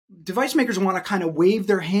device makers want to kind of wave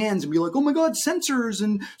their hands and be like, oh my God, sensors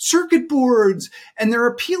and circuit boards. And they're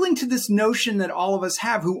appealing to this notion that all of us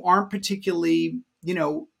have who aren't particularly,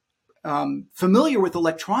 familiar with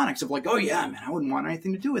electronics of like, oh yeah, man, I wouldn't want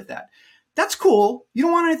anything to do with that. That's cool. You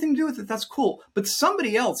don't want anything to do with it. That's cool. But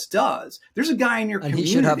somebody else does. There's a guy in your community. And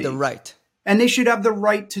he should have the right. And they should have the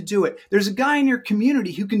right to do it. There's a guy in your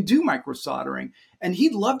community who can do micro soldering, and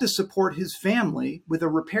he'd love to support his family with a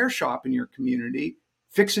repair shop in your community,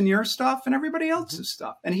 fixing your stuff and everybody else's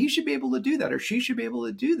stuff. And he should be able to do that, or she should be able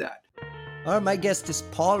to do that. My guest is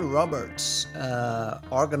Paul Roberts,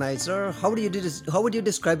 organizer. How would you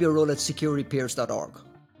describe your role at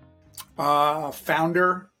secureRepairs.org?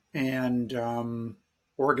 Founder and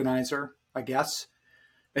organizer, I guess.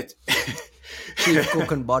 Chief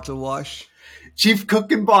cook and bottle wash. Chief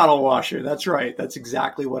cook and bottle washer. That's right. That's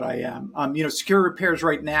exactly what I am. Secure Repairs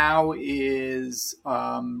right now is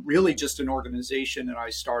really just an organization that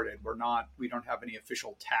I started. We don't have any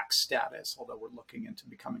official tax status, although we're looking into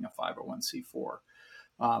becoming a 501c4,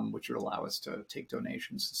 which would allow us to take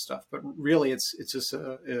donations and stuff. But really, it's just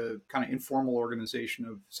a kind of informal organization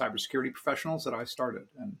of cybersecurity professionals that I started,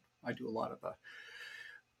 and I do a lot of the,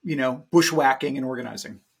 bushwhacking and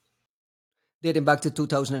organizing. Dating back to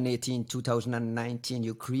 2018, 2019,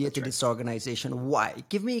 you created this organization. Why?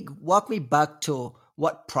 Walk me back to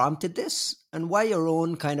what prompted this and why your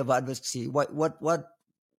own kind of advocacy. What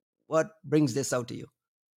brings this out to you?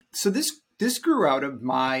 So this grew out of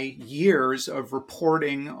my years of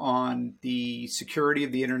reporting on the security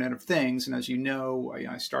of the Internet of Things. And as you know,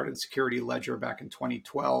 I started Security Ledger back in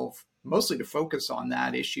 2012, mostly to focus on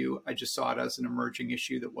that issue. I just saw it as an emerging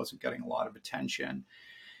issue that wasn't getting a lot of attention.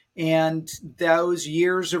 And those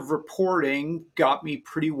years of reporting got me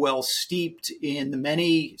pretty well steeped in the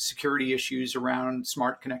many security issues around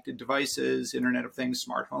smart connected devices, Internet of Things,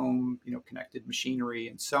 smart home, connected machinery,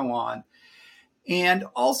 and so on. And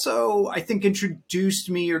also, I think, introduced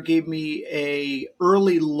me or gave me a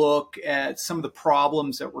early look at some of the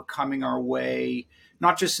problems that were coming our way,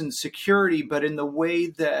 not just in security, but in the way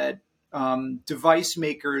that device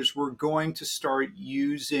makers were going to start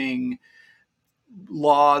using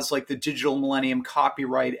laws like the Digital Millennium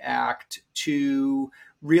Copyright Act to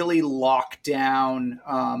really lock down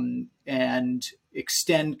and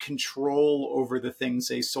extend control over the things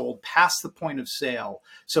they sold past the point of sale.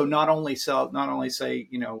 So not only say,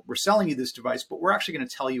 we're selling you this device, but we're actually going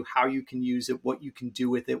to tell you how you can use it, what you can do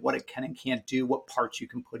with it, what it can and can't do, what parts you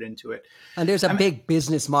can put into it. And there's a big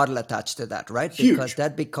business model attached to that, right? Huge. Because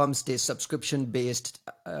that becomes the subscription-based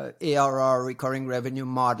ARR recurring revenue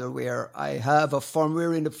model where I have a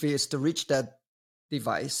firmware interface to reach that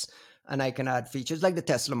device, and I can add features like the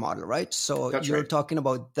Tesla model, right? So That's you're right. talking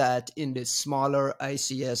about that in the smaller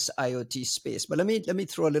ICS IoT space. But let me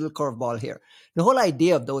throw a little curveball here. The whole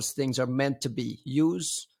idea of those things are meant to be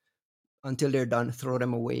use until they're done, throw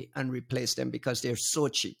them away and replace them because they're so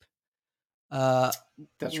cheap. That's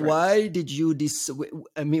right. Why did you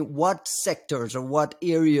what sectors or what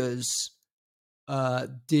areas what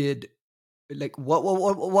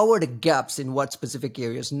were the gaps in what specific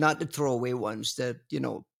areas, not the throwaway ones that,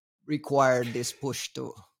 required this push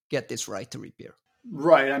to get this right to repair?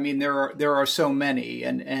 Right. I mean, there are so many,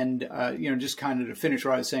 and just kind of to finish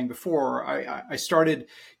what I was saying before, I started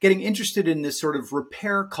getting interested in this sort of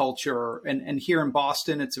repair culture, and here in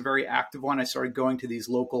Boston, it's a very active one. I started going to these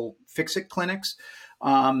local Fix-It clinics,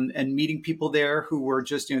 and meeting people there who were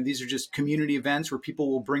just, these are just community events where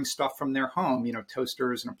people will bring stuff from their home,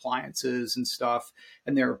 toasters and appliances and stuff.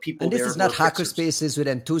 And there are people there. And this is not hacker fixers. Spaces with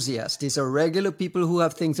enthusiasts. These are regular people who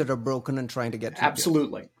have things that are broken and trying to get repaired.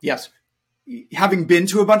 Absolutely. Yes. Having been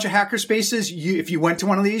to a bunch of hacker spaces, if you went to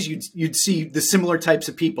one of these, you'd see the similar types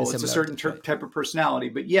of people. It's a certain type of personality.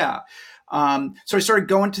 But yeah. So I started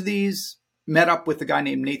going to these, met up with a guy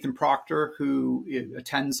named Nathan Proctor, who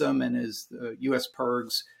attends them and is the U.S.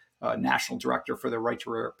 PIRG's national director for the Right to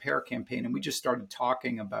Repair campaign. And we just started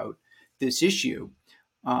talking about this issue.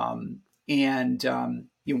 One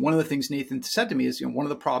of the things Nathan said to me is, one of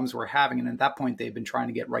the problems we're having, and at that point they've been trying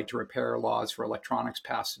to get right to repair laws for electronics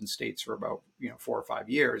passed in states for about 4 or 5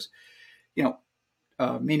 years.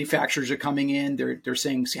 Manufacturers are coming in, they're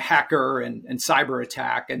saying hacker and cyber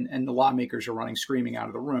attack, and the lawmakers are running screaming out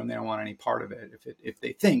of the room. They don't want any part of it if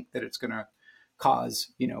they think that it's going to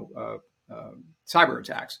cause cyber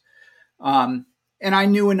attacks. And I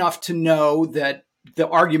knew enough to know that the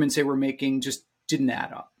arguments they were making just didn't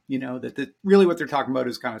add up. That really what they're talking about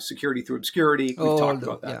is kind of security through obscurity. We've talked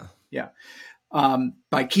about that. Yeah.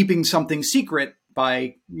 By keeping something secret,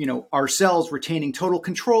 by ourselves retaining total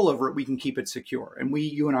control over it, we can keep it secure. And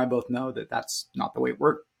you and I both know that that's not the way it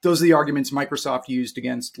works. Those are the arguments Microsoft used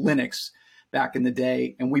against Linux back in the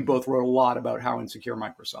day, and we both wrote a lot about how insecure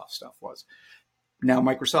Microsoft stuff was. Now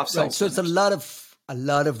Microsoft sells. Right, so it's a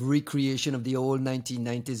lot of recreation of the old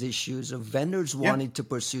 1990s issues of vendors wanting to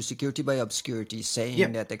pursue security by obscurity,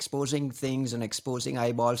 saying that exposing things and exposing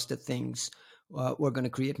eyeballs to things we're going to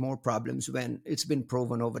create more problems, when it's been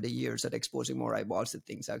proven over the years that exposing more eyeballs to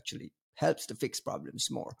things actually helps to fix problems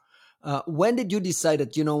more. When did you decide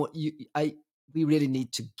that, we really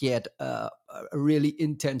need to get a really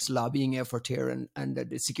intense lobbying effort here, and that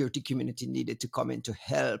the security community needed to come in to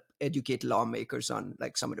help educate lawmakers on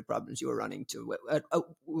like some of the problems you were running into?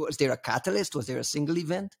 Was there a catalyst? Was there a single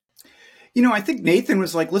event? I think Nathan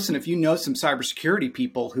was like, listen, if you know some cybersecurity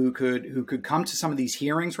people who could come to some of these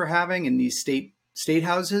hearings we're having in these state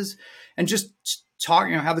houses and just talk,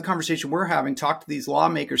 have the conversation we're having, talk to these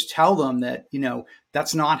lawmakers, tell them that,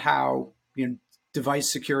 that's not how,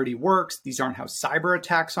 device security works. These aren't how cyber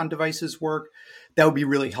attacks on devices work. That would be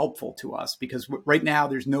really helpful to us, because right now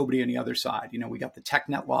there's nobody on the other side. We got the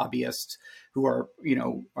TechNet lobbyists who are,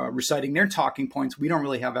 reciting their talking points. We don't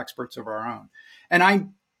really have experts of our own. And I,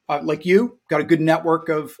 like you, got a good network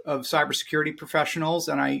of cybersecurity professionals.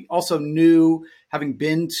 And I also knew, having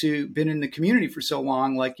been in the community for so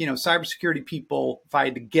long, like, cybersecurity people, if I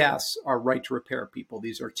had to guess, are right to repair people.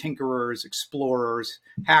 These are tinkerers, explorers,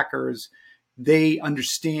 hackers. They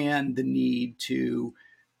understand the need to,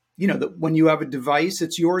 that when you have a device,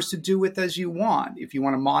 it's yours to do with as you want. If you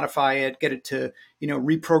want to modify it, get it to,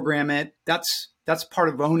 reprogram it, that's part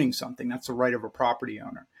of owning something. That's the right of a property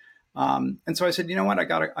owner. And so I said, you know what,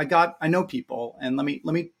 I know people, and let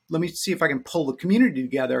me see if I can pull the community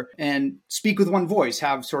together and speak with one voice,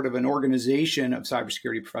 have sort of an organization of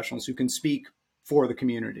cybersecurity professionals who can speak for the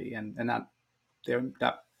community. And that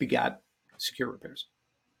begat Secure Repairs.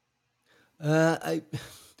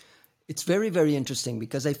 It's very, very interesting,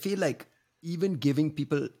 because I feel like even giving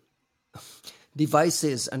people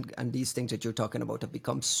devices and these things that you're talking about have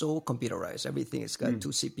become so computerized. Everything has got two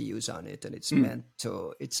CPUs on it, and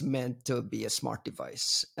it's meant to be a smart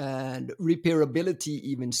device. And repairability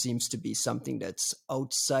even seems to be something that's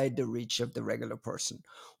outside the reach of the regular person.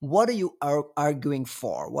 What are you arguing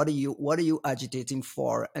for? What are you agitating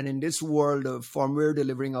for? And in this world of firmware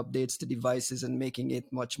delivering updates to devices and making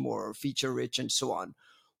it much more feature rich and so on,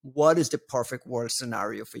 what is the perfect world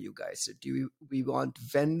scenario for you guys? We want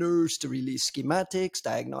vendors to release schematics,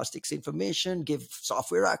 diagnostics information, give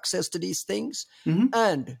software access to these things?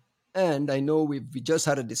 And I know we just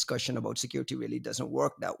had a discussion about security really doesn't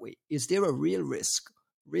work that way. Is there a real risk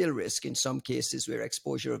in some cases where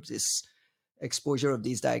exposure of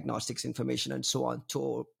these diagnostics information and so on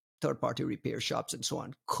to third-party repair shops and so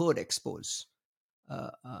on could expose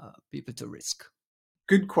people to risk?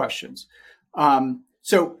 Good questions.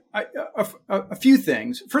 So a few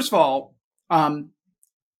things. First of all, all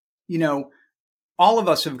of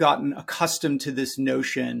us have gotten accustomed to this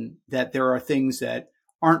notion that there are things that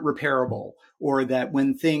aren't repairable, or that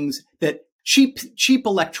when things that cheap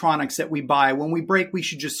electronics that we buy, when we break, we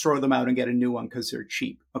should just throw them out and get a new one because they're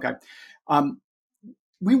cheap. Okay.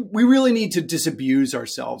 We really need to disabuse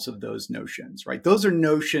ourselves of those notions, right? Those are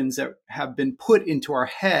notions that have been put into our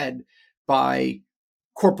head by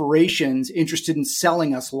corporations interested in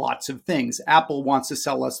selling us lots of things. Apple wants to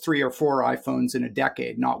sell us 3 or 4 iPhones in a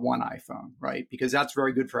decade, not one iPhone, right? Because that's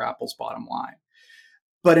very good for Apple's bottom line.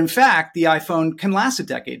 But in fact, the iPhone can last a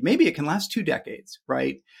decade. Maybe it can last 2 decades,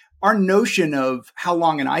 right? Our notion of how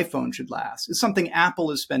long an iPhone should last is something Apple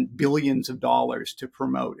has spent billions of dollars to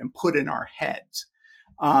promote and put in our heads.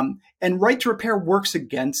 And right to repair works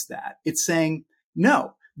against that. It's saying,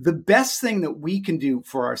 no, the best thing that we can do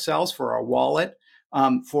for ourselves, for our wallet,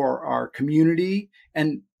 for our community,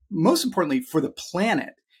 and most importantly, for the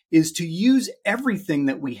planet, is to use everything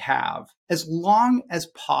that we have as long as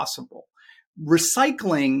possible.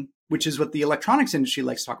 Recycling, which is what the electronics industry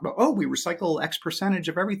likes to talk about. Oh, we recycle X percentage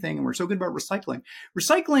of everything, and we're so good about recycling.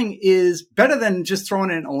 Recycling is better than just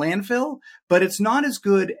throwing it in a landfill, but it's not as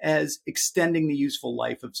good as extending the useful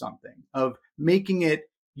life of something, of making it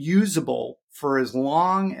usable for as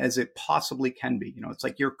long as it possibly can be. It's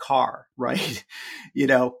like your car, right?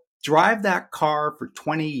 Drive that car for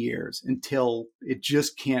 20 years until it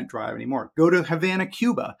just can't drive anymore. Go to Havana,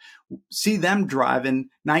 Cuba, see them driving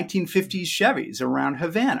 1950s Chevys around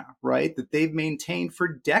Havana, right? That they've maintained for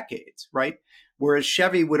decades, right? Whereas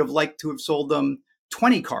Chevy would have liked to have sold them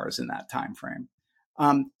 20 cars in that time frame.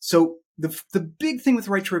 So the big thing with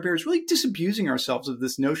right to repair is really disabusing ourselves of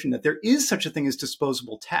this notion that there is such a thing as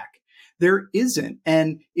disposable tech, There isn't.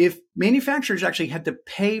 And if manufacturers actually had to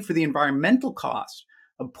pay for the environmental cost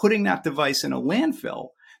of putting that device in a landfill,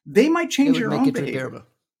 they might change their own behavior. Repairable.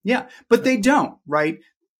 Yeah, but they don't, right?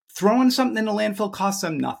 Throwing something in a landfill costs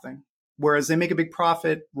them nothing, whereas they make a big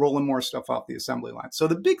profit rolling more stuff off the assembly line. So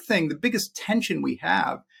the biggest tension we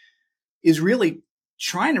have is really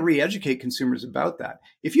trying to re-educate consumers about that.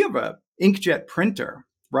 If you have a inkjet printer,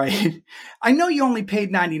 right? I know you only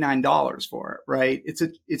paid $99 for it, right?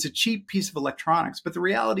 It's a cheap piece of electronics, but the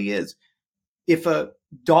reality is if a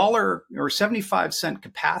dollar or 75-cent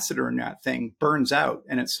capacitor in that thing burns out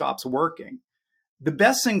and it stops working, the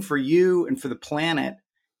best thing for you and for the planet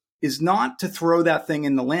is not to throw that thing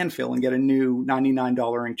in the landfill and get a new $99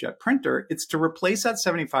 inkjet printer. It's to replace that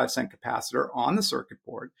 75-cent capacitor on the circuit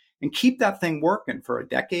board and keep that thing working for a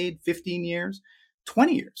decade, 15 years,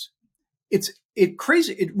 20 years. It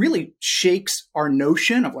crazy. It really shakes our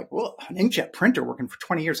notion of like, well, an inkjet printer working for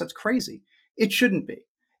 20 years, that's crazy. It shouldn't be.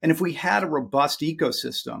 And if we had a robust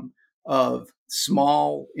ecosystem of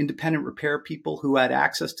small independent repair people who had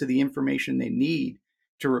access to the information they need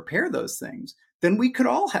to repair those things, then we could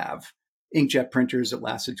all have inkjet printers that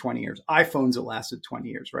lasted 20 years, iPhones that lasted 20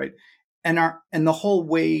 years, right? And the whole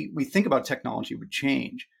way we think about technology would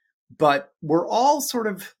change. But we're all sort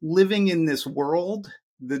of living in this world,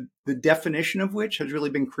 the definition of which has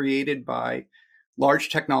really been created by large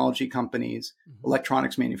technology companies,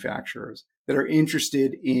 electronics manufacturers that are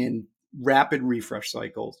interested in rapid refresh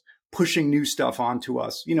cycles, pushing new stuff onto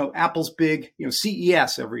us. Apple's big,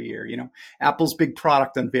 CES every year, Apple's big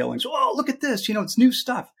product unveilings. Oh, look at this, it's new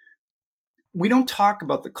stuff. We don't talk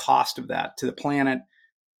about the cost of that to the planet,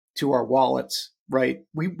 to our wallets, right?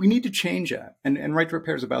 We need to change that. And Right to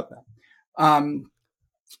Repair is about that.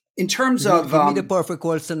 In terms of... Give me the perfect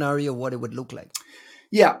world scenario, what it would look like.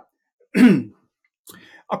 Yeah.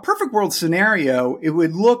 A perfect world scenario, it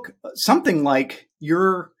would look something like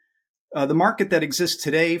the market that exists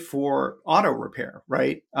today for auto repair,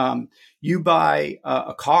 right? You buy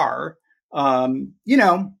a car,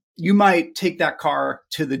 you might take that car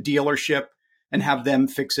to the dealership and have them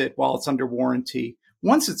fix it while it's under warranty.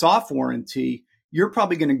 Once it's off warranty, you're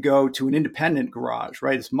probably going to go to an independent garage,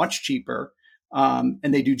 right? It's much cheaper, and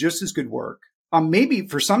they do just as good work. Maybe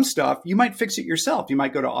for some stuff, you might fix it yourself. You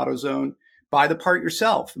might go to AutoZone, buy the part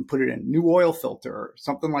yourself and put it in new oil filter or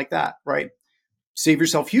something like that, right? Save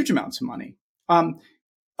yourself huge amounts of money.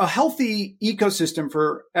 A healthy ecosystem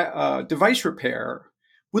for device repair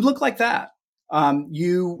would look like that.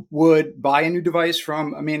 You would buy a new device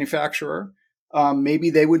from a manufacturer. Maybe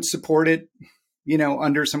they would support it,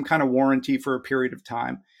 under some kind of warranty for a period of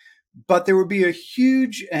time. But there would be a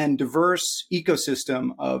huge and diverse ecosystem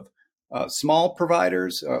of small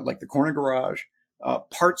providers like the Corner Garage,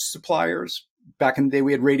 parts suppliers. Back in the day,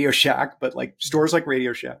 we had Radio Shack, but like stores like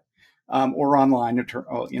Radio Shack or online,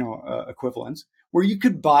 equivalents, where you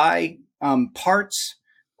could buy parts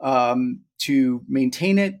to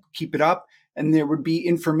maintain it, keep it up. And there would be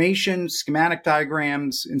information, schematic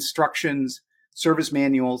diagrams, instructions, service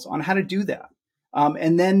manuals on how to do that.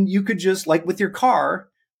 And then you could just, like with your car,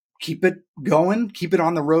 keep it going, keep it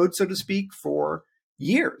on the road, so to speak, for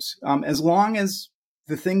years, as long as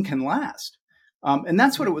the thing can last. And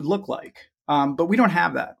that's what it would look like. But we don't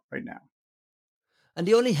have that right now. And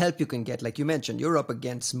the only help you can get, like you mentioned, you're up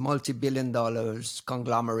against multi-billion dollars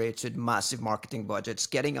conglomerates with massive marketing budgets,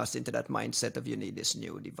 getting us into that mindset of you need this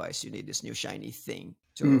new device, you need this new shiny thing.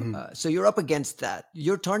 So you're up against that.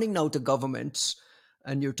 You're turning now to governments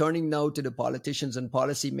and you're turning now to the politicians and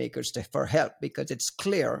policymakers for help, because it's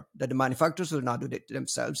clear that the manufacturers will not do it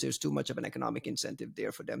themselves. There's too much of an economic incentive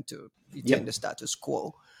there for them to retain the status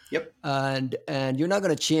quo. Yep. And you're not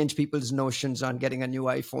going to change people's notions on getting a new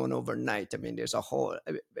iPhone overnight. I mean, there's a whole,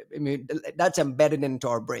 that's embedded into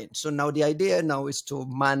our brain. So now the idea now is to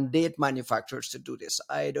mandate manufacturers to do this,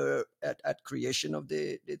 either at creation of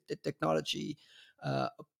the technology,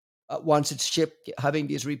 once it's shipped, having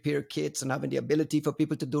these repair kits and having the ability for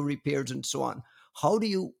people to do repairs and so on. How do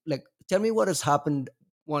you, tell me what has happened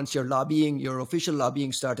once your official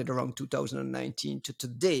lobbying started around 2019 to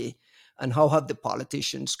today, and how have the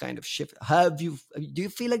politicians kind of shifted? Do you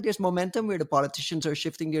feel like there's momentum where the politicians are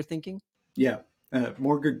shifting their thinking? Yeah,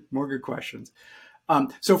 more good questions.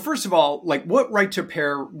 So first of all, what right to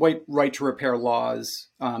repair laws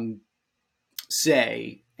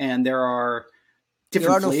say, and there are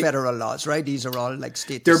no federal laws, right? These are all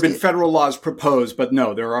state. There have been federal laws proposed, but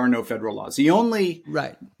no, there are no federal laws. The only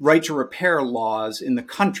right to repair laws in the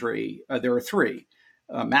country, there are three.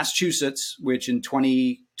 Massachusetts, which in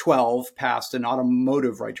 2012 passed an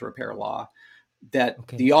automotive right to repair law that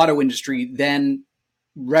the auto industry then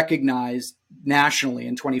recognized nationally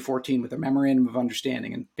in 2014 with a memorandum of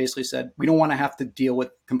understanding and basically said, we don't want to have to deal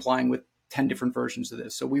with complying with 10 different versions of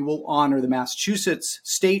this. So we will honor the Massachusetts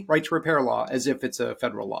state right to repair law as if it's a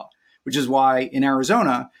federal law, which is why in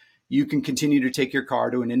Arizona, you can continue to take your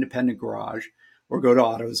car to an independent garage or go to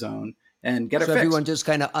AutoZone and get it fixed. Everyone just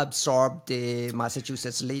kind of absorbed the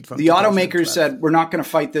Massachusetts lead from the automakers said, we're not going to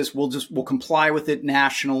fight this. We'll comply with it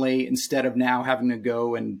nationally instead of now having to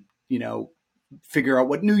go and, figure out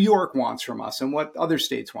what New York wants from us and what other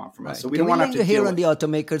states want from us. So we don't want to have to hear on the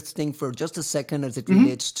automakers thing for just a second as it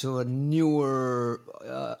relates to a newer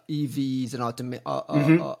EVs and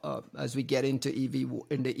as we get into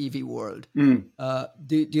the EV world.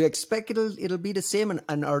 Do you expect it'll be the same?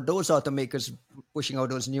 And are those automakers pushing out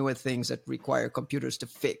those newer things that require computers to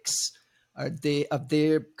fix? Have they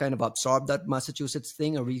kind of absorbed that Massachusetts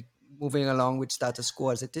thing? Are we moving along with status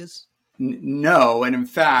quo as it is? No, and in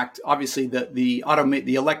fact, obviously, the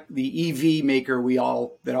EV maker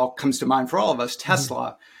that all comes to mind for all of us,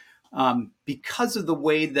 Tesla, because of the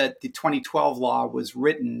way that the 2012 law was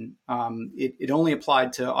written, it only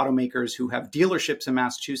applied to automakers who have dealerships in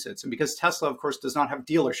Massachusetts, and because Tesla, of course, does not have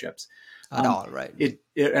dealerships at all, right?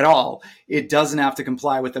 It doesn't have to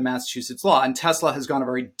comply with the Massachusetts law, and Tesla has gone a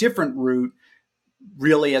very different route.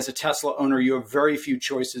 Really, as a Tesla owner, you have very few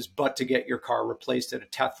choices but to get your car replaced at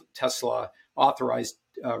a Tesla authorized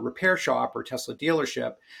repair shop or Tesla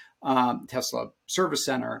dealership, Tesla service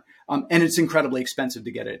center. And it's incredibly expensive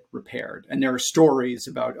to get it repaired. And there are stories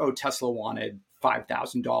about, Tesla wanted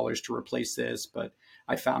 $5,000 to replace this, but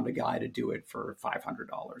I found a guy to do it for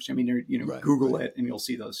 $500. I mean, Google it and you'll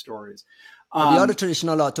see those stories. The other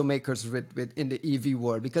traditional automakers in the EV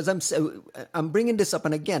world, because I'm bringing this up,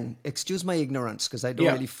 and again, excuse my ignorance because I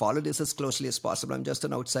don't really follow this as closely as possible. I'm just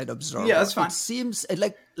an outside observer. Yeah, that's fine. It seems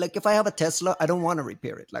like if I have a Tesla, I don't want to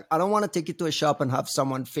repair it. Like I don't want to take it to a shop and have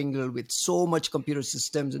someone finger with so much computer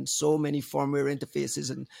systems and so many firmware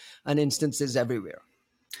interfaces and instances everywhere.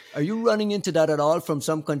 Are you running into that at all from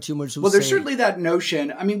some consumers who there's certainly that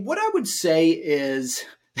notion. I mean, what I would say is,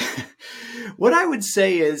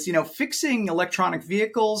 fixing electronic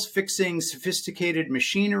vehicles, fixing sophisticated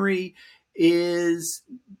machinery is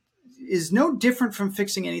no different from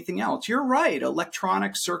fixing anything else. You're right.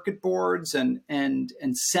 Electronic circuit boards and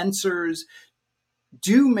sensors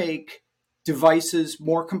do make devices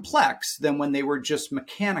more complex than when they were just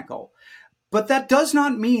mechanical. But that does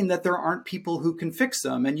not mean that there aren't people who can fix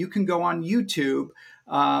them. And you can go on YouTube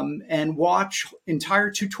and watch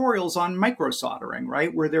entire tutorials on microsoldering,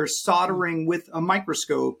 right? Where they're soldering with a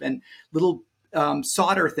microscope and little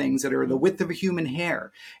solder things that are the width of a human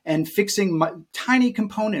hair and fixing tiny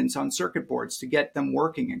components on circuit boards to get them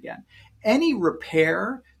working again. Any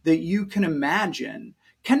repair that you can imagine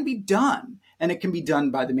can be done. And it can be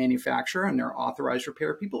done by the manufacturer and their authorized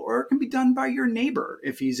repair people, or it can be done by your neighbor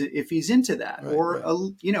if he's into that,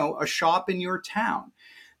 a shop in your town.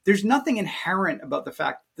 There's nothing inherent about the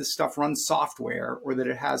fact that this stuff runs software or that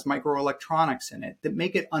it has microelectronics in it that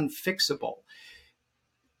make it unfixable.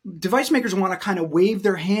 Device makers want to kind of wave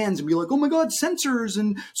their hands and be like, oh my God, sensors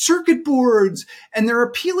and circuit boards. And they're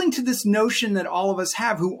appealing to this notion that all of us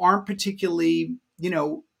have who aren't particularly,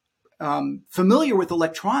 familiar with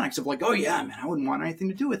electronics of like, oh yeah, man, I wouldn't want anything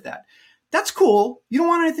to do with that. That's cool. You don't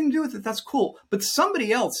want anything to do with it. That's cool. But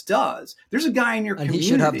somebody else does. There's a guy in your community. And he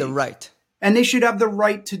should have the right. And they should have the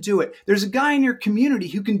right to do it. There's a guy in your community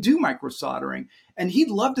who can do microsoldering, and he'd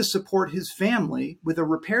love to support his family with a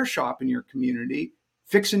repair shop in your community,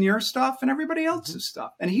 fixing your stuff and everybody else's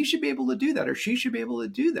stuff. And he should be able to do that, or she should be able to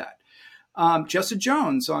do that. Jessa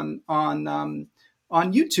Jones on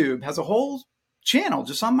YouTube has a whole channel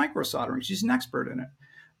just on microsoldering. She's an expert in it.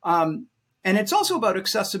 And it's also about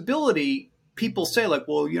accessibility. People say like,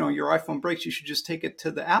 well, your iPhone breaks, you should just take it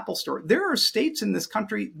to the Apple store. There are states in this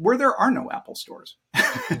country where there are no Apple stores,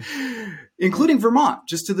 including Vermont,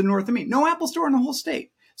 just to the north of me. No Apple store in the whole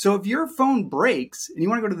state. So if your phone breaks and you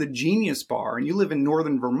want to go to the Genius Bar and you live in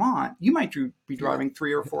northern Vermont, you might be driving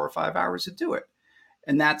 3 or 4 or 5 hours to do it.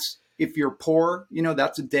 And that's, if you're poor,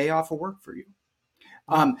 that's a day off of work for you.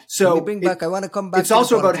 I want to come back. It's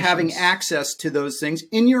also about having access to those things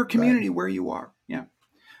in your community where you are. Yeah.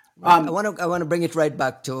 I want to bring it right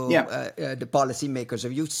back to the policymakers.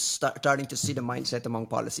 Are you starting to see the mindset among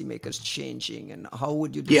policymakers changing, and how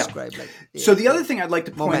would you describe So the other thing I'd like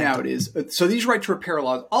to point out is, so these right to repair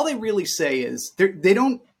laws, all they really say is they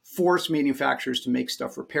don't force manufacturers to make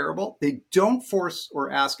stuff repairable. They don't force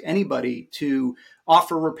or ask anybody to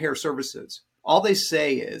offer repair services. All they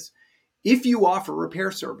say is, if you offer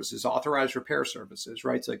repair services, authorized repair services,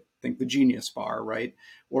 right? So think the Genius Bar, right?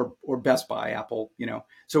 Or Best Buy, Apple,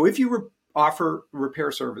 So if you offer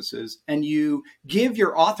repair services and you give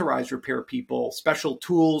your authorized repair people special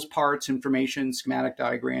tools, parts, information, schematic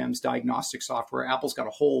diagrams, diagnostic software. Apple's got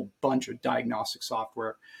a whole bunch of diagnostic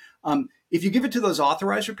software. If you give it to those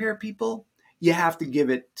authorized repair people, you have to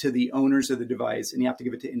give it to the owners of the device, and you have to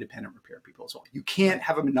give it to independent repair people as well. You can't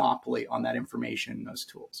have a monopoly on that information and those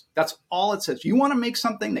tools. That's all it says. You want to make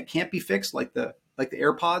something that can't be fixed, like the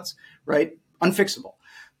AirPods, right? Unfixable.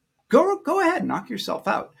 Go ahead, knock yourself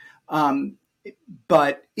out.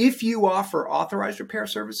 But if you offer authorized repair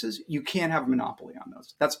services, you can't have a monopoly on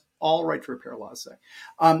those. That's all right to repair laws say.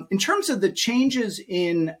 In terms of the changes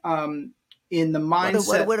in the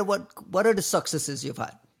mindset, what are the successes you've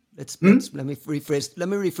had? Let me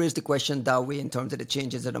rephrase the question that way in terms of the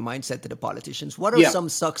changes in the mindset to the politicians. What are some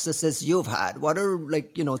successes you've had? What are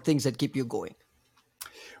things that keep you going?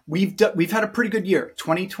 We've had a pretty good year.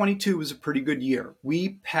 2022 was a pretty good year.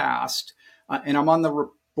 We passed, and I'm on the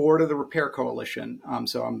board of the Repair Coalition.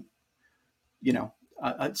 So I'm,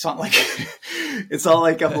 it's not like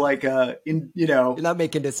I'm like You're not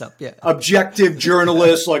making this up, yeah. Objective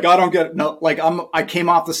journalist. Like I came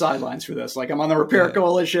off the sidelines for this. Like I'm on the Repair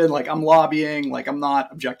Coalition. Like I'm lobbying. Like I'm not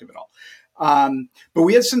objective at all. But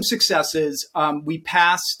we had some successes. We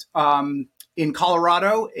passed in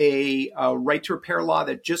Colorado a right to repair law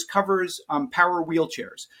that just covers power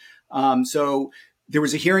wheelchairs. So there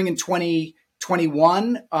was a hearing in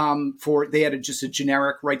 2021 they had just a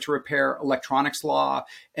generic right to repair electronics law.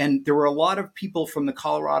 And there were a lot of people from the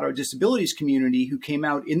Colorado disabilities community who came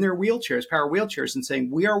out in their wheelchairs, power wheelchairs, and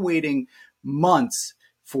saying, we are waiting months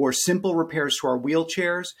for simple repairs to our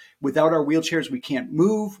wheelchairs. Without our wheelchairs, we can't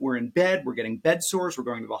move. We're in bed. We're getting bed sores. We're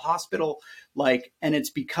going to the hospital. And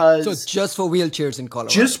it's because... So it's just for wheelchairs in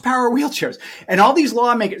Colorado. Just power wheelchairs. And all these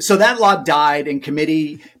lawmakers... So that law died in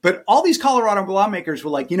committee. But all these Colorado lawmakers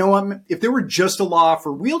were like, you know what? If there were just a law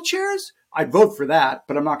for wheelchairs, I'd vote for that.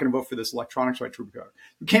 But I'm not going to vote for this electronics right to repair.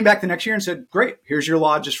 We came back the next year and said, great, here's your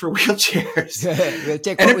law just for wheelchairs. We'll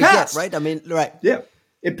take what we get, right? I mean, right. Yeah.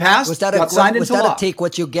 It passed. Was that a take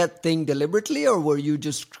what you get thing deliberately, or were you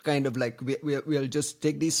just kind of like we'll just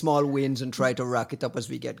take these small wins and try to rack it up as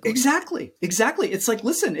we get going? Exactly. It's like,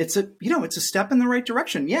 listen, it's a step in the right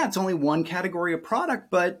direction. Yeah, it's only one category of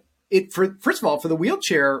product, but first of all, for the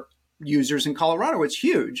wheelchair users in Colorado, it's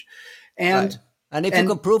huge. And if you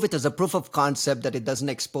can prove it as a proof of concept that it doesn't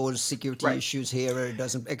expose security issues here, or it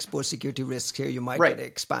doesn't expose security risks here, you might get it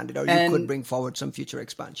expanded, or you could bring forward some future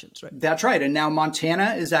expansions, right? That's right. And now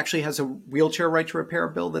Montana actually has a wheelchair right to repair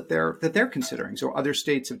bill that they're considering. So other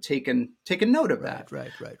states have taken note of that.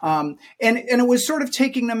 Right. And it was sort of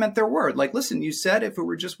taking them at their word. Like, listen, you said if it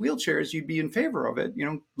were just wheelchairs, you'd be in favor of it.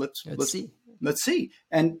 Let's see. Let's see.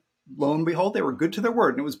 And lo and behold, they were good to their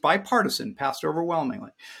word, and it was bipartisan, passed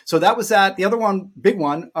overwhelmingly. So that was that. The other one, big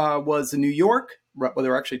one, was the New York. Well,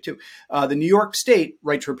 there were actually two. The New York State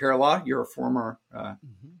right to repair law. You're a former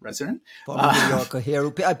resident, former New Yorker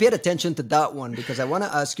here. I paid attention to that one because I want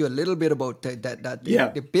to ask you a little bit about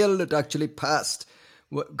the bill that actually passed.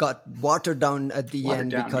 Got watered down at the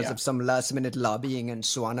end because of some last minute lobbying and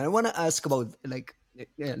so on. I want to ask about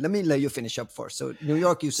let me let you finish up first. So New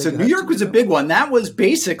York, you said. So New York was a big one. That was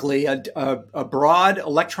basically a broad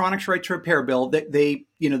electronics right to repair bill that the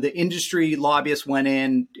industry lobbyists went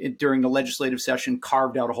in during the legislative session,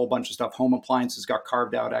 carved out a whole bunch of stuff. Home appliances got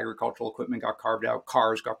carved out, agricultural equipment got carved out,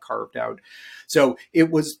 cars got carved out. So it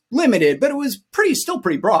was limited, but it was still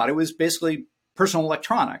pretty broad. It was basically personal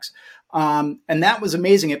electronics. And that was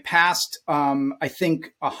amazing. It passed, I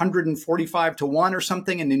think, 145-1 or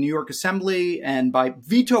something in the New York Assembly, and by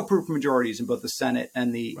veto-proof majorities in both the Senate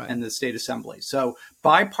and the state Assembly. So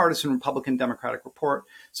bipartisan Republican Democratic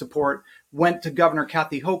support went to Governor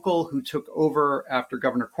Kathy Hochul, who took over after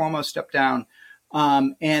Governor Cuomo stepped down,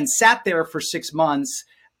 and sat there for 6 months.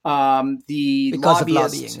 Because of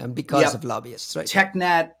lobbying and because of lobbyists, right?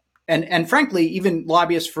 TechNet. And frankly, even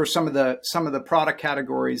lobbyists for some of the product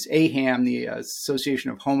categories, AHAM, the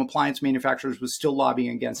Association of Home Appliance Manufacturers, was still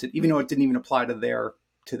lobbying against it, even though it didn't even apply to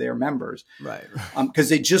their members, right? Because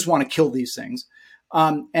they just want to kill these things.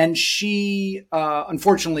 And she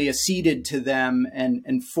unfortunately acceded to them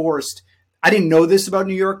and forced. I didn't know this about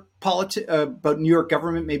New York about New York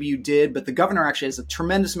government. Maybe you did, but the governor actually has a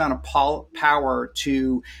tremendous amount of power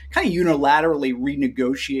to kind of unilaterally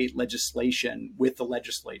renegotiate legislation with the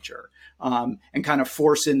legislature and kind of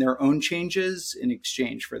force in their own changes in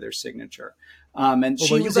exchange for their signature. And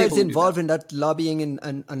she were you guys involved in that lobbying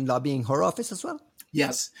and lobbying her office as well?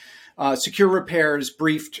 Yes. Secure Repairs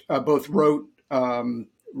wrote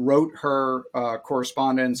wrote her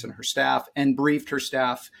correspondence and her staff and briefed her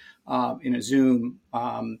staff in a Zoom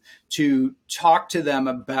to talk to them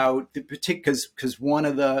about the particular, because one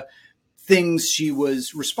of the things she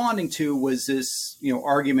was responding to was this,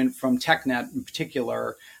 argument from TechNet in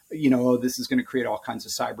particular, this is going to create all kinds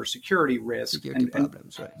of cybersecurity risk and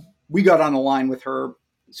problems. Right. We got on the line with her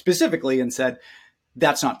specifically and said,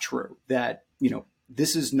 that's not true. That,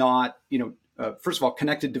 this is not, first of all,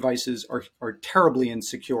 connected devices are terribly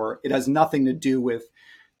insecure. It has nothing to do with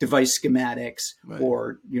device schematics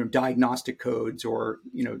or, diagnostic codes or,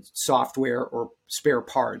 software or spare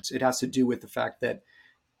parts. It has to do with the fact that,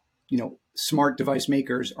 smart device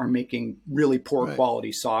makers are making really poor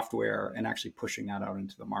quality software and actually pushing that out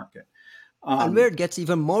into the market. And where it gets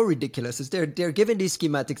even more ridiculous is they're giving these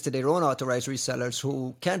schematics to their own authorized resellers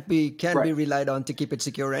who can't be relied on to keep it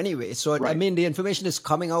secure anyway. So I mean, the information is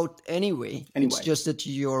coming out anyway. It's just that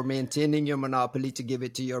you're maintaining your monopoly to give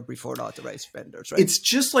it to your preferred authorized vendors, right? It's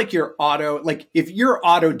just like if your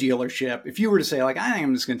auto dealership, if you were to say like, I think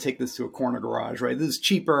I'm just going to take this to a corner garage, right? This is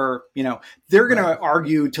cheaper, they're going to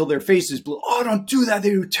argue till their face is blue. Oh, don't do that. They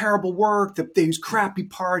do terrible work. They use crappy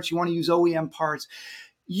parts. You want to use OEM parts.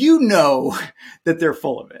 That they're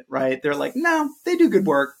full of it, right? They're like, no, they do good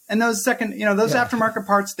work. And those aftermarket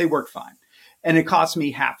parts, they work fine. And it costs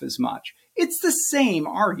me half as much. It's the same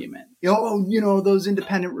argument. Those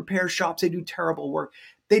independent repair shops, they do terrible work.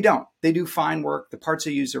 They don't. They do fine work. The parts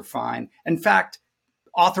they use are fine. In fact,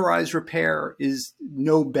 authorized repair is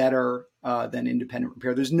no better than independent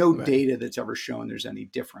repair. There's no data that's ever shown there's any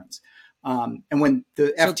difference. And when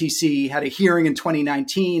the FTC had a hearing in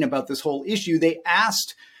 2019 about this whole issue, they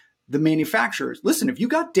asked the manufacturers, listen, if you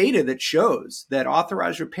got data that shows that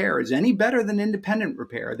authorized repair is any better than independent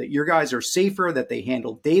repair, that your guys are safer, that they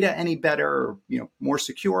handle data any better, or, more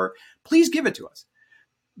secure, please give it to us.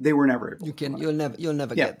 They were never able to. You'll never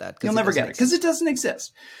get that. You'll never get it because it doesn't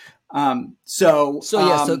exist. So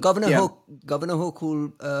Governor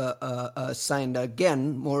Hochul signed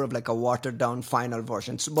again more of like a watered down final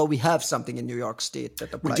version. But we have something in New York State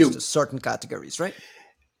that applies to certain categories, right?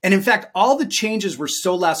 And in fact, all the changes were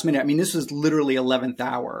so last minute. I mean, this was literally 11th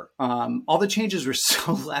hour. All the changes were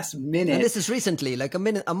so last minute. And this is recently, like a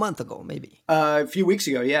month ago, maybe. A few weeks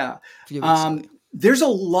ago, yeah. There's a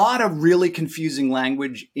lot of really confusing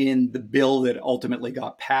language in the bill that ultimately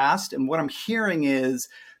got passed. And what I'm hearing is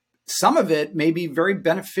some of it may be very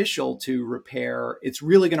beneficial to repair. It's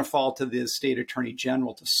really going to fall to the state attorney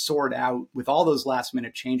general to sort out with all those last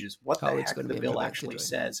minute changes what the heck the bill actually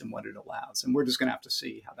says and what it allows. And we're just going to have to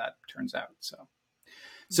see how that turns out.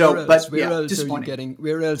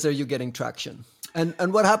 Where else are you getting traction?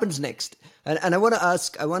 And what happens next? And I want to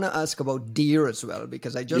ask about Deere as well,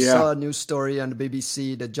 because I just saw a news story on the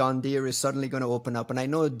BBC that John Deere is suddenly going to open up. And I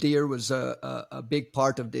know Deere was a big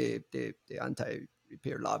part of the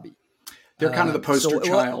anti-repair lobby. They're kind of the poster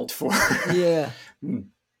child for.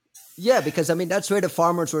 Yeah, because I mean, that's where the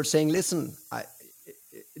farmers were saying, listen,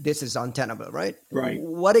 this is untenable, right? Right.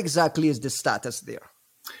 What exactly is the status there?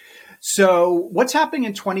 So what's happening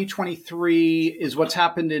in 2023 is what's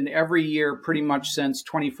happened in every year pretty much since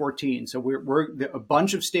 2014. So a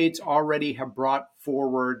bunch of states already have brought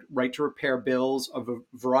forward right to repair bills of a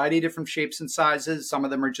variety of different shapes and sizes. Some of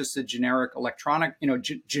them are just a generic electronic,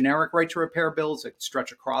 generic right to repair bills that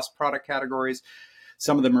stretch across product categories.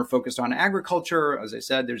 Some of them are focused on agriculture. As I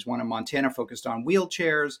said, there's one in Montana focused on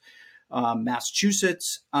wheelchairs.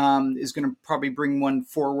 Massachusetts is going to probably bring one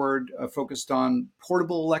forward focused on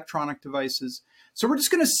portable electronic devices. So we're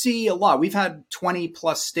just going to see a lot. We've had 20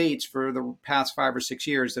 plus states for the past 5 or 6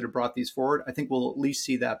 years that have brought these forward. I think we'll at least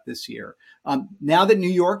see that this year. Now that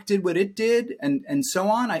New York did what it did and so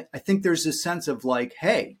on, I think there's this sense of like,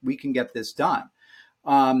 hey, we can get this done.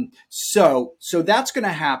 So that's going to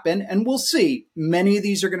happen, and we'll see. Many of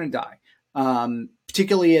these are going to die.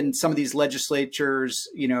 Particularly in some of these legislatures,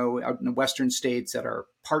 out in the Western states that are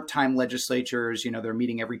part-time legislatures, they're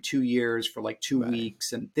meeting every 2 years for like 2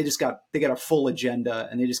 weeks, and they got a full agenda,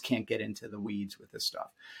 and they just can't get into the weeds with this stuff.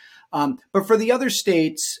 But for the other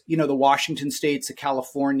states, the Washington states, the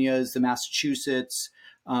Californias, the Massachusetts,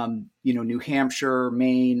 New Hampshire,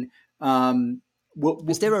 Maine.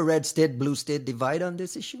 Is there a red state, blue state divide on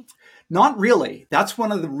this issue? Not really. That's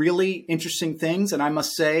one of the really interesting things. And I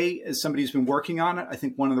must say, as somebody who's been working on it, I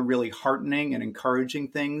think one of the really heartening and encouraging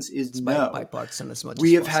things is bipartisan as much.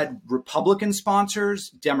 We have had Republican sponsors,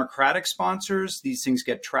 Democratic sponsors. These things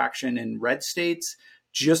get traction in red states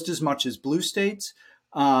just as much as blue states.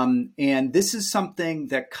 And this is something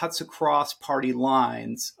that cuts across party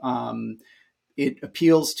lines. It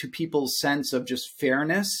appeals to people's sense of just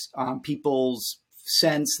fairness, people's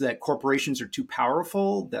sense that corporations are too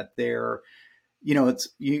powerful, that they're,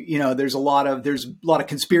 there's a lot of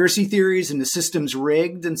conspiracy theories and the system's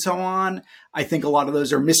rigged and so on. I think a lot of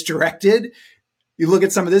those are misdirected. You look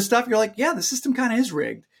at some of this stuff, you're like, yeah, the system kind of is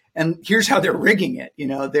rigged. And here's how they're rigging it.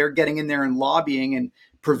 They're getting in there and lobbying and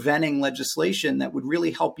preventing legislation that would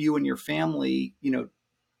really help you and your family,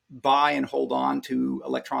 buy and hold on to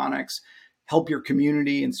electronics, help your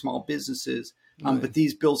community and small businesses. But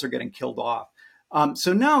these bills are getting killed off.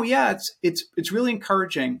 So no, yeah, it's really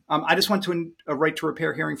encouraging. I just went to a right to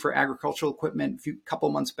repair hearing for agricultural equipment a couple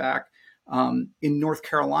months back in North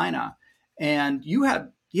Carolina, and you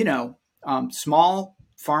had small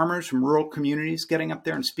farmers from rural communities getting up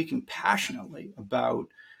there and speaking passionately about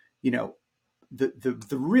the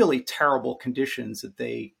really terrible conditions that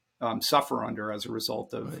they suffer under as a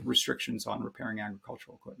result of restrictions on repairing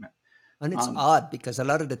agricultural equipment. And it's odd because a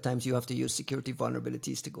lot of the times you have to use security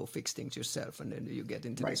vulnerabilities to go fix things yourself. And then you get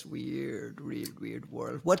into this weird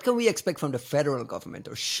world. What can we expect from the federal government,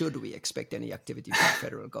 or should we expect any activity from the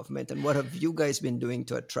federal government? And what have you guys been doing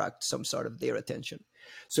to attract some sort of their attention?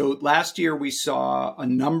 So last year we saw a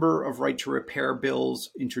number of right to repair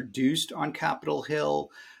bills introduced on Capitol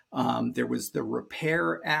Hill. There was the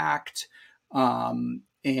Repair Act.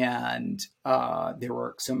 And there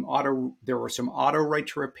were some auto right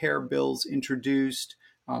to repair bills introduced.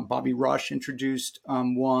 Bobby Rush introduced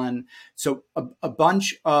one. So a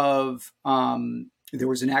bunch of there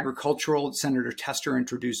was Senator Tester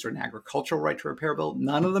introduced an agricultural right to repair bill.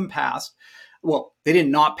 None of them passed. Well, they did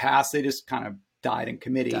not pass. They just kind of died in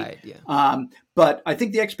committee. But I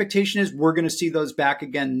think the expectation is we're going to see those back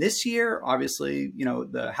again this year. Obviously,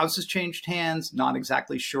 the House has changed hands. Not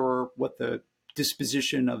exactly sure what the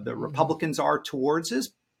disposition of the Republicans are towards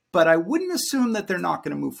this, but I wouldn't assume that they're not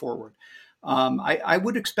going to move forward. I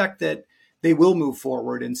would expect that they will move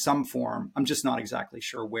forward in some form. I'm just not exactly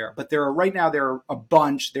sure where. But there are a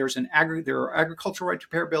bunch. There are agricultural right to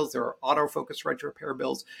repair bills. There are auto-focused right to repair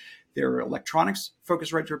bills. There are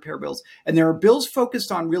electronics-focused right to repair bills. And there are bills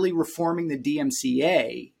focused on really reforming the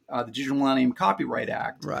DMCA, the Digital Millennium Copyright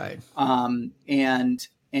Act. Right.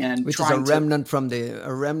 Which is a remnant from the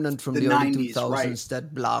early 90s, 2000s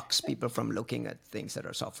that blocks people from looking at things that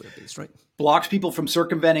are software-based, right? Blocks people from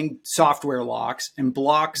circumventing software locks and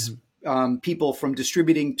blocks people from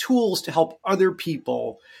distributing tools to help other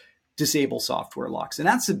people disable software locks. And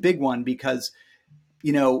that's a big one because,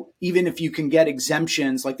 even if you can get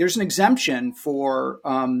exemptions, like there's an exemption for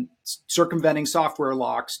circumventing software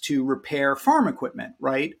locks to repair farm equipment,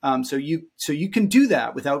 right? So you can do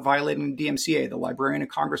that without violating the DMCA. The Librarian of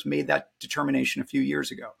Congress made that determination a few years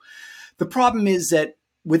ago. The problem is that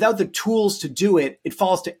without the tools to do it, it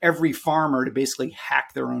falls to every farmer to basically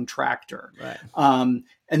hack their own tractor. Right.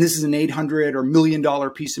 And this is an $800 or $1 million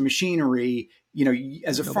piece of machinery.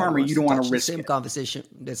 As a farmer, you don't want to risk it.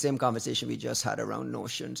 The same conversation we just had around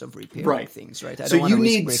notions of repairing things, right? So you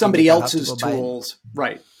need somebody else's tools,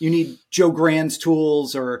 right? You need Joe Grand's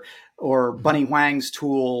tools or Bunny Huang's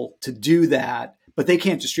tool to do that, but they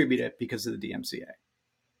can't distribute it because of the DMCA.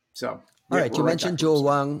 So, all right, you mentioned Joe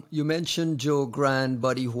Huang, you mentioned Joe Grand,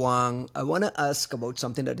 Buddy Huang. I want to ask about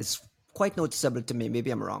something that is quite noticeable to me.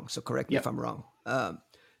 Maybe I'm wrong, so correct me if I'm wrong.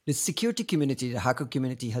 The security community, the hacker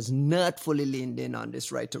community, has not fully leaned in on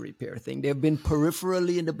this right to repair thing. They've been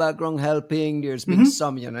peripherally in the background helping. There's been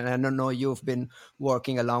some, and I don't know, you've been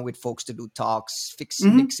working along with folks to do talks,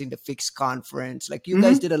 fixing the Fix conference. Like you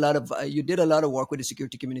guys did a lot of work with the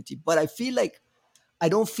security community, but I feel like I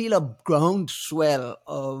don't feel a groundswell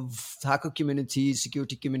of hacker communities,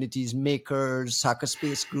 security communities, makers,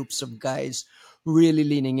 hackerspace groups of guys really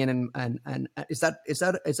leaning in. And is that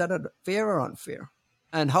fair or unfair?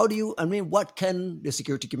 And what can the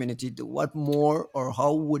security community do? What more, or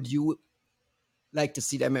how would you like to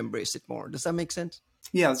see them embrace it more? Does that make sense?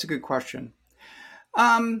 Yeah, that's a good question.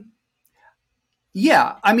 I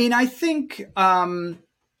think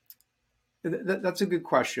that's a good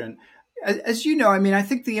question. As you know, I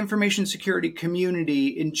think the information security community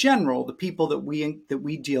in general, the people that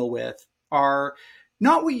we deal with, are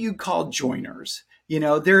not what you call joiners.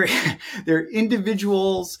 They're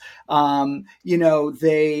individuals.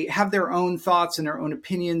 They have their own thoughts and their own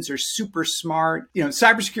opinions. They're super smart.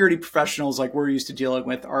 Cybersecurity professionals like we're used to dealing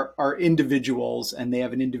with are individuals, and they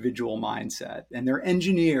have an individual mindset. And they're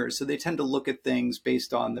engineers, so they tend to look at things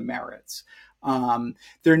based on the merits.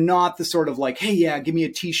 They're not the sort of like, hey, yeah, give me a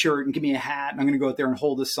T-shirt and give me a hat, and I'm going to go out there and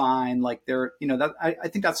hold a sign. Like I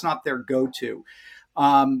think that's not their go-to.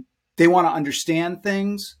 They want to understand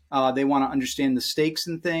things. They want to understand the stakes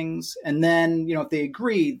in things. And then, if they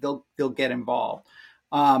agree, they'll get involved.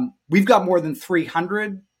 We've got more than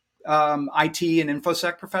 300 IT and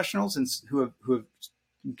InfoSec professionals and who have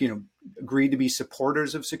agreed to be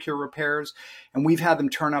supporters of secure repairs. And we've had them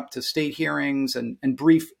turn up to state hearings and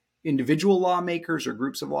brief individual lawmakers or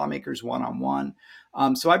groups of lawmakers one-on-one.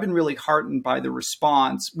 So I've been really heartened by the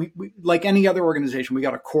response. We like any other organization, we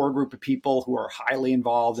got a core group of people who are highly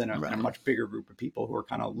involved and a much bigger group of people who are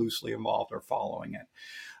kind of loosely involved or following it.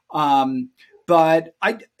 But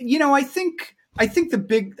I think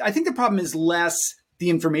the problem is less the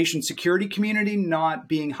information security community not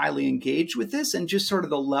being highly engaged with this and just sort of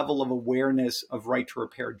the level of awareness of right to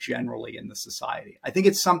repair generally in the society. I think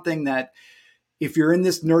it's something that if you're in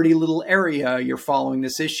this nerdy little area, you're following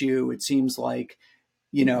this issue, it seems like,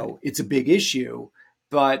 it's a big issue,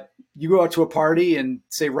 but you go out to a party and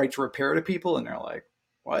say right to repair to people and they're like,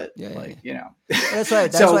 what? Yeah. That's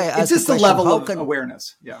right. That's why it's just the level of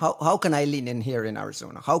awareness. Yeah. How can I lean in here in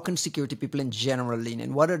Arizona? How can security people in general lean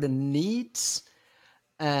in? What are the needs?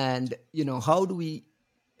 And, how do we,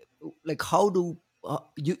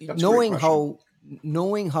 knowing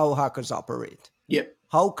how hackers operate? Yep.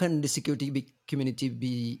 How can the security community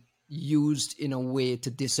be used in a way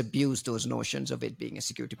to disabuse those notions of it being a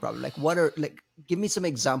security problem? Give me some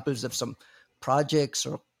examples of some projects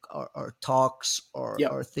or talks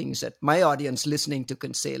or things that my audience listening to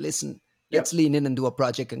can say, listen, let's lean in and do a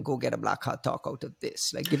project and go get a black hat talk out of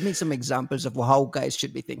this. Give me some examples of how guys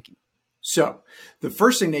should be thinking. So the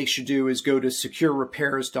first thing they should do is go to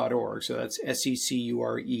securerepairs.org. So that's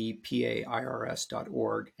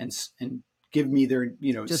SECUREPAIRS.org and give me their,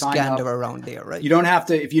 just sign gander up. Around there, right? You don't have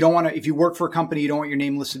to, if you work for a company, you don't want your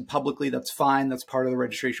name listed publicly, that's fine. That's part of the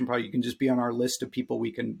registration part. You can just be on our list of people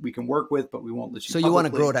we can work with, but we won't list you publicly. So you want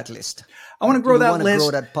to grow that list? I want to grow that list. You want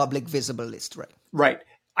to grow that public visible list, right? Right.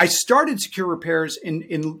 I started Secure Repairs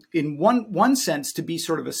in one sense to be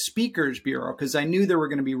sort of a speakers bureau because I knew there were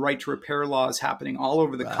going to be right to repair laws happening all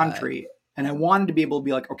over the country. And I wanted to be able to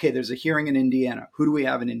be like, okay, there's a hearing in Indiana. Who do we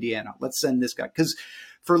have in Indiana? Let's send this guy. Because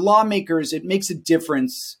for lawmakers, it makes a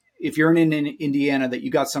differess if you're in Indiana that you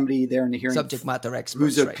got somebody there in the hearing, subject matter expert,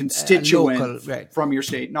 who's a constituent from your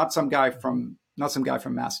state, not some guy from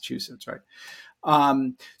Massachusetts, right?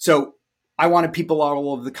 So I wanted people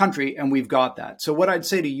all over the country, and we've got that. So what I'd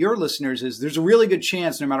say to your listeners is there's a really good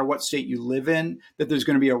chance, no matter what state you live in, that there's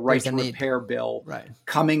going to be a right to repair bill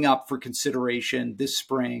coming up for consideration this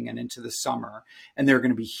spring and into the summer. And there are going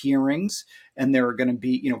to be hearings, and there are going to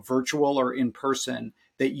be, virtual or in person,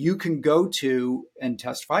 that you can go to and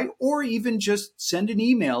testify, or even just send an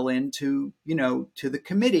email in to the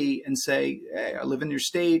committee and say, hey, I live in your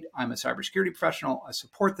state. I'm a cybersecurity professional. I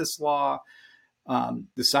support this law. The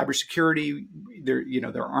cybersecurity,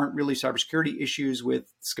 there aren't really cybersecurity issues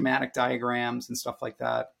with schematic diagrams and stuff like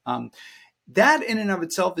that. That in and of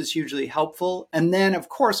itself is hugely helpful. And then, of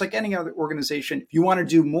course, like any other organization, if you want to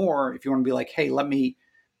do more, if you want to be like, hey, let me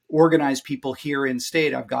organize people here in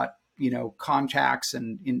state, I've got, contacts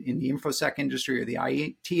in the InfoSec industry or the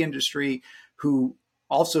IT industry who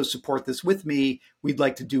also support this with me. We'd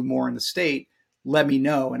like to do more in the state. Let me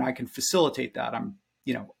know, and I can facilitate that.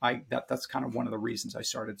 That's kind of one of the reasons I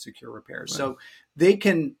started Secure Repairs. Right. So they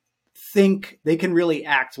can really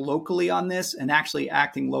act locally on this, and actually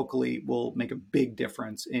acting locally will make a big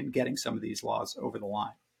difference in getting some of these laws over the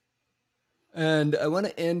line. And I want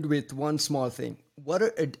to end with one small thing. What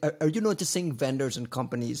are you noticing vendors and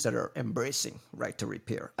companies that are embracing right to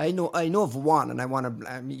repair? I know of one, and I want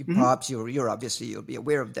to. Perhaps you're obviously you'll be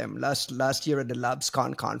aware of them. Last year at the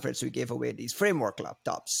LabsCon conference, we gave away these framework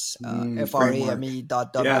laptops,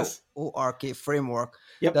 FRAME.org framework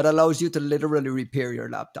that allows you to literally repair your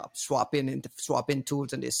laptop, swap in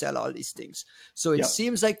tools, and they sell all these things. So it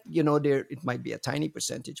seems like it might be a tiny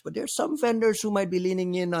percentage, but there's some vendors who might be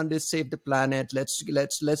leaning in on this save the planet. Let's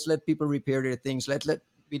let people repair their things.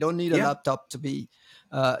 We don't need a laptop to be.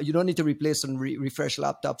 You don't need to replace and refresh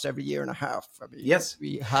laptops every year and a half. I mean,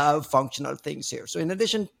 we have functional things here. So in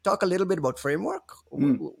addition, talk a little bit about Framework,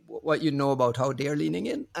 what you know about how they're leaning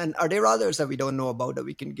in. And are there others that we don't know about that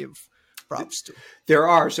we can give props to? There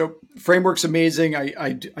are. So Framework's amazing.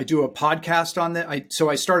 I do a podcast on that. So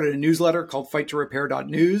I started a newsletter called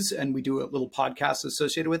fight2repair.news, and we do a little podcast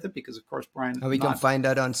associated with it because, of course, Brian. And we can find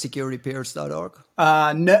that on securerepairs.org.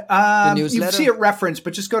 You see it referenced,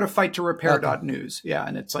 but just go to fight2repair.news. Okay. Yeah,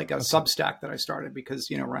 and it's like a Substack that I started because,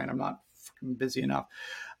 Ryan, I'm not fucking busy enough.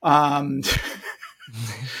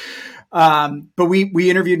 But we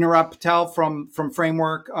interviewed Nirav Patel from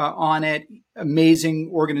Framework on it.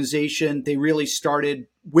 Amazing organization. They really started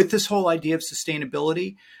with this whole idea of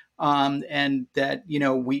sustainability. and that,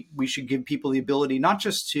 we should give people the ability not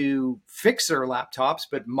just to fix their laptops,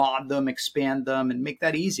 but mod them, expand them, and make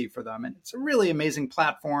that easy for them. And it's a really amazing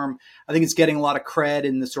platform. I think it's getting a lot of cred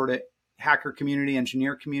in the sort of hacker community,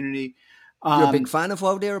 engineer community. You're a big fan of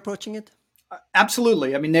how they're approaching it?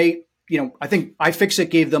 Absolutely. I mean, I think iFixit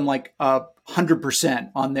gave them like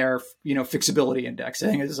 100% on their, fixability index. I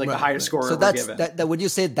think it's like the highest score ever given. So would you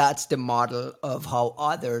say that's the model of how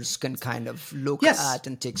others can kind of look at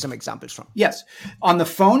and take some examples from? Yes. On the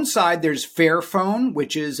phone side, there's Fairphone,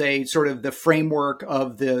 which is a sort of the framework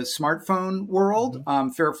of the smartphone world.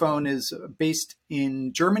 Fairphone is based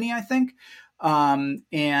in Germany, I think.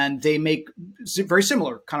 And they make very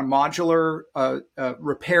similar kind of modular,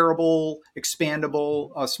 repairable,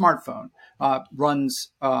 expandable smartphone, runs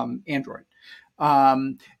Android.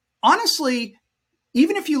 Honestly,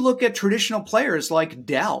 even if you look at traditional players like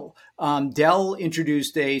Dell, Dell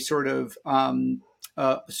introduced a sort of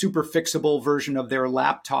super fixable version of their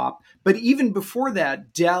laptop. But even before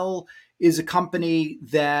that, Dell is a company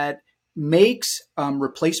that makes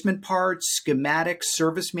replacement parts, schematics,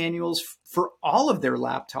 service manuals for all of their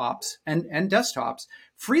laptops and desktops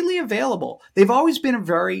freely available. They've always been a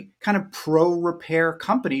very kind of pro repair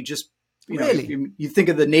company. Just you think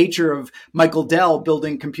of the nature of Michael Dell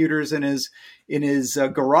building computers in his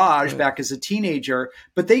garage back as a teenager,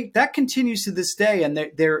 but that continues to this day, and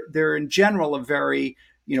they're in general a very,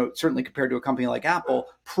 certainly compared to a company like Apple,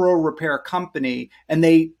 pro repair company. And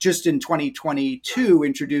they just in 2022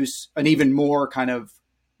 introduced an even more kind of,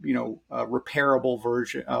 repairable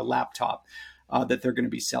version laptop that they're going to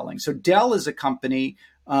be selling. So Dell is a company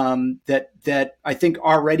that I think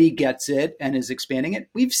already gets it and is expanding it.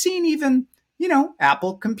 We've seen even,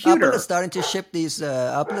 Apple Computer. Apple is starting to ship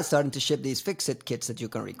these Fix-It kits that you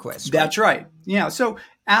can request. Right? That's right. Yeah. So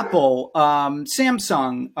Apple,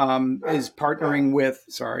 Samsung is partnering with.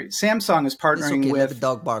 Sorry, Samsung is partnering with. Let the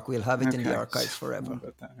dog bark. We'll have it in the archives forever.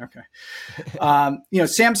 Okay.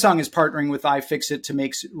 Samsung is partnering with iFixit to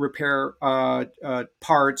make repair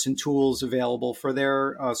parts and tools available for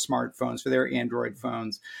their smartphones, for their Android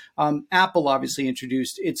phones. Apple obviously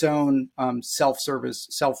introduced its own self-service,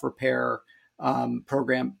 self-repair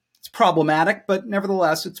program. It's problematic, but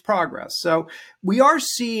nevertheless, it's progress. So we are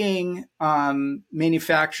seeing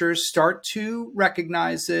manufacturers start to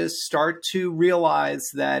recognize this, start to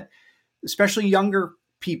realize that, especially younger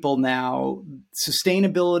people now,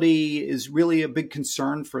 sustainability is really a big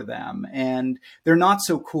concern for them. And they're not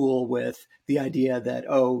so cool with the idea that,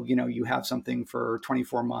 you have something for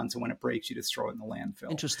 24 months and when it breaks, you just throw it in the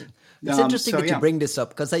landfill. Interesting. It's interesting that you bring this up,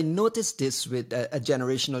 because I noticed this with a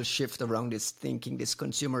generational shift around this thinking, this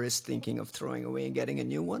consumerist thinking of throwing away and getting a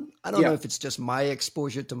new one. I don't know if it's just my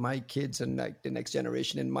exposure to my kids and like the next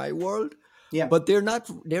generation in my world. Yeah. But they're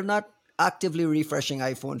not actively refreshing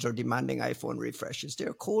iPhones or demanding iPhone refreshes.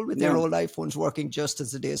 They're cool with their old iPhones working just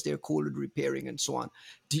as it is. They're cool with repairing and so on.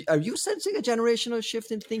 Are you sensing a generational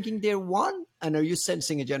shift in thinking they're one? And are you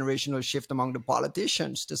sensing a generational shift among the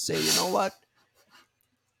politicians to say, you know what?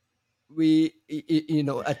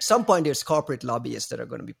 At some point there's corporate lobbyists that are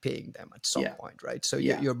going to be paying them at some point, right? So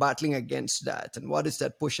you're battling against that. And what is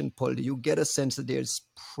that push and pull? Do you get a sense that there's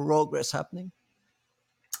progress happening?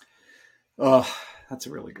 That's a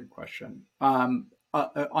really good question. On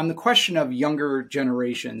the question of younger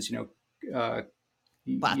generations, young men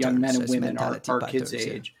and women, our kids'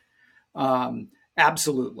 age,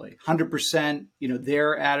 absolutely, 100%.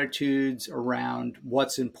 Their attitudes around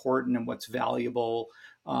what's important and what's valuable.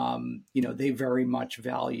 They very much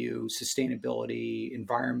value sustainability,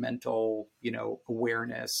 environmental,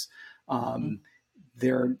 awareness.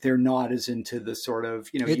 They're not as into the sort of,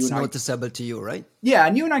 it's noticeable to you, right? Yeah.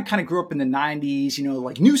 And you and I kind of grew up in the 90s,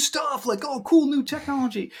 like new stuff, like, oh, cool, new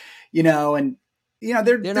technology, and,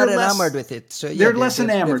 they're not enamored with it. So they're less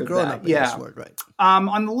enamored of that. Yeah. World, right?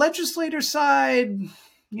 On the legislator side,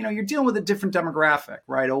 you're dealing with a different demographic,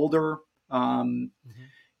 right? Older,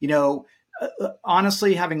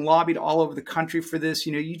 honestly, having lobbied all over the country for this,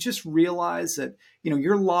 you just realize that,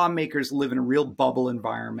 your lawmakers live in a real bubble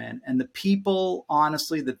environment, and the people,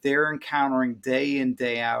 honestly, that they're encountering day in,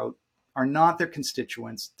 day out are not their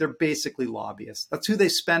constituents. They're basically lobbyists. That's who they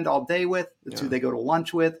spend all day with. That's who they go to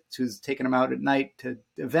lunch with. It's who's taking them out at night to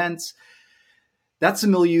events. That's the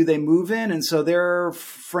milieu they move in. And so their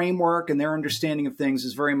framework and their understanding of things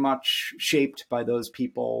is very much shaped by those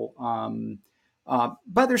people,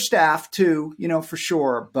 by their staff too, for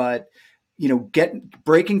sure. But,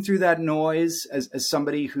 breaking through that noise as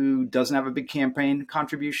somebody who doesn't have a big campaign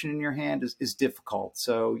contribution in your hand is difficult.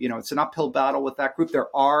 So, it's an uphill battle with that group.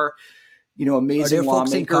 There are, amazing lawmakers. Are there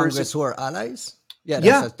folks in Congress who are allies? Yeah,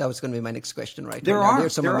 Yeah, that was going to be my next question right there now. are.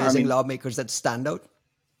 There's some There are. I amazing mean, lawmakers that stand out.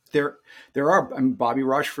 there are. I mean, Bobby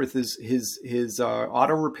Rushforth is his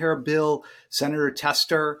auto repair bill. Senator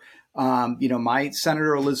Tester. My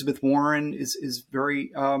Senator Elizabeth Warren is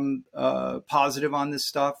very positive on this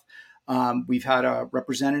stuff. We've had a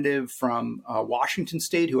representative from Washington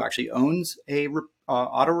State who actually owns a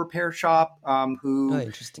auto repair shop Oh, who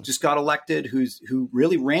interesting. just got elected, who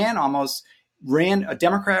really ran a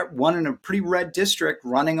Democrat, won in a pretty red district,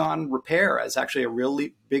 running on repair as actually a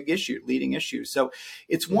really big issue, leading issue. So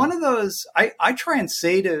it's one of those, I try and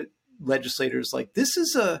say to legislators, like, this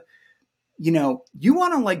is you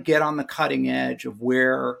want to like get on the cutting edge of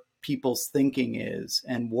where people's thinking is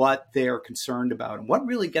and what they're concerned about and what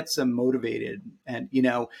really gets them motivated. And,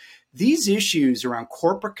 these issues around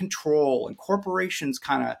corporate control and corporations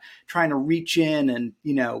kind of trying to reach in and,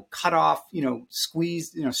 cut off,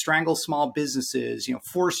 squeeze, strangle small businesses,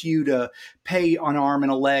 force you to pay an arm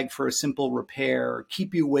and a leg for a simple repair,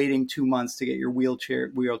 keep you waiting 2 months to get your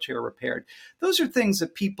wheelchair repaired. Those are things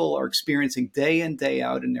that people are experiencing day in, day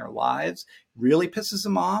out in their lives, really pisses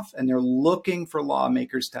them off. And they're looking for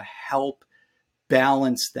lawmakers to help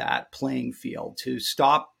balance that playing field, to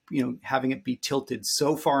stop having it be tilted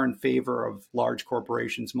so far in favor of large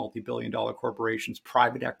corporations, multi-billion-dollar corporations,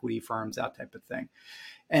 private equity firms, that type of thing.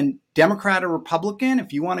 And Democrat or Republican,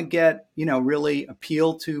 if you want to get, really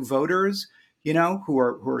appeal to voters, who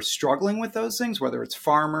are struggling with those things, whether it's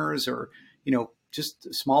farmers or, just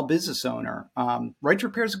a small business owner, right to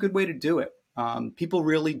repair is a good way to do it. People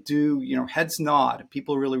really do, heads nod.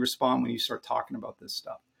 People really respond when you start talking about this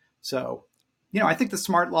stuff. So, I think the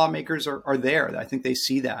smart lawmakers are there. I think they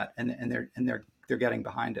see that and they're getting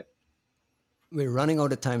behind it. We're running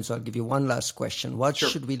out of time, so I'll give you one last question. What Sure.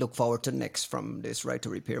 should we look forward to next from this right to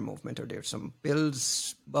repair movement? Are there some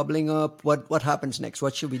bills bubbling up? What happens next?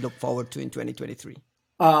 What should we look forward to in 2023?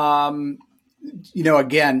 Again,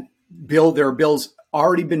 there are bills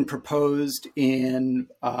already been proposed in,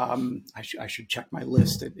 I should check my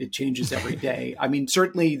list. It changes every day. I mean,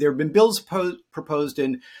 certainly there have been bills proposed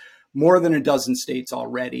in more than a dozen states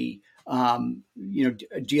already,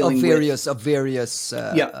 dealing of various.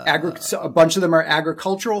 A bunch of them are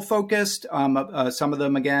agricultural focused. Some of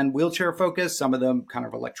them, again, wheelchair focused. Some of them kind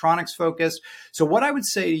of electronics focused. So what I would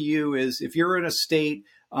say to you is, if you're in a state,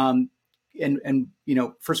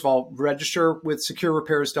 first of all, register with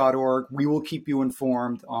securerepairs.org. We will keep you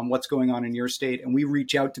informed on what's going on in your state. And we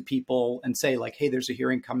reach out to people and say, like, hey, there's a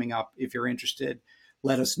hearing coming up. If you're interested,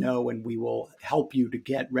 let us know, and we will help you to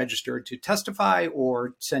get registered to testify,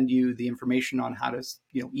 or send you the information on how to,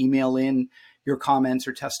 email in your comments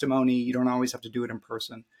or testimony. You don't always have to do it in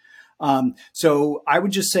person. So I would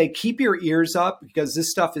just say, keep your ears up, because this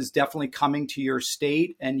stuff is definitely coming to your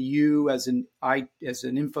state, and you as an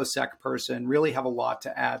InfoSec person really have a lot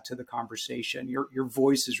to add to the conversation. Your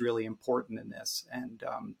voice is really important in this, and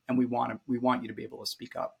we want you to be able to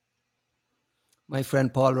speak up. My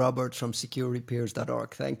friend Paul Roberts from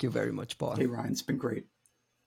securerepairs.org. Thank you very much, Paul. Hey, Ryan, it's been great.